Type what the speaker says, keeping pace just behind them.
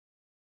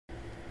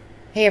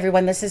Hey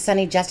everyone, this is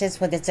Sunny Justice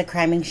with It's a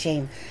Crime and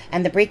Shame.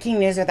 And the breaking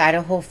news with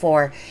Idaho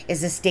 4 is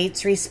the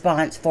state's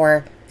response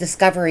for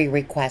discovery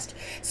request.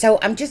 So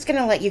I'm just going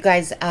to let you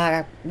guys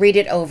read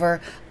it over.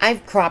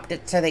 I've cropped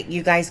it so that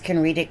you guys can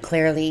read it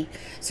clearly.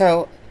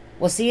 So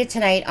we'll see you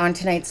tonight on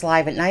tonight's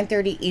live at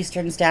 9:30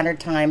 Eastern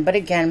Standard Time. But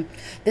again,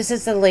 this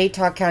is the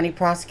Latah County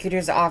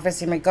Prosecutor's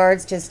Office in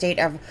regards to the state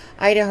of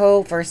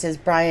Idaho versus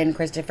Brian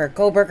Christopher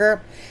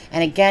Koberger.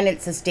 And again,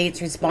 it's the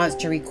state's response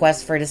to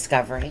request for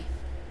discovery.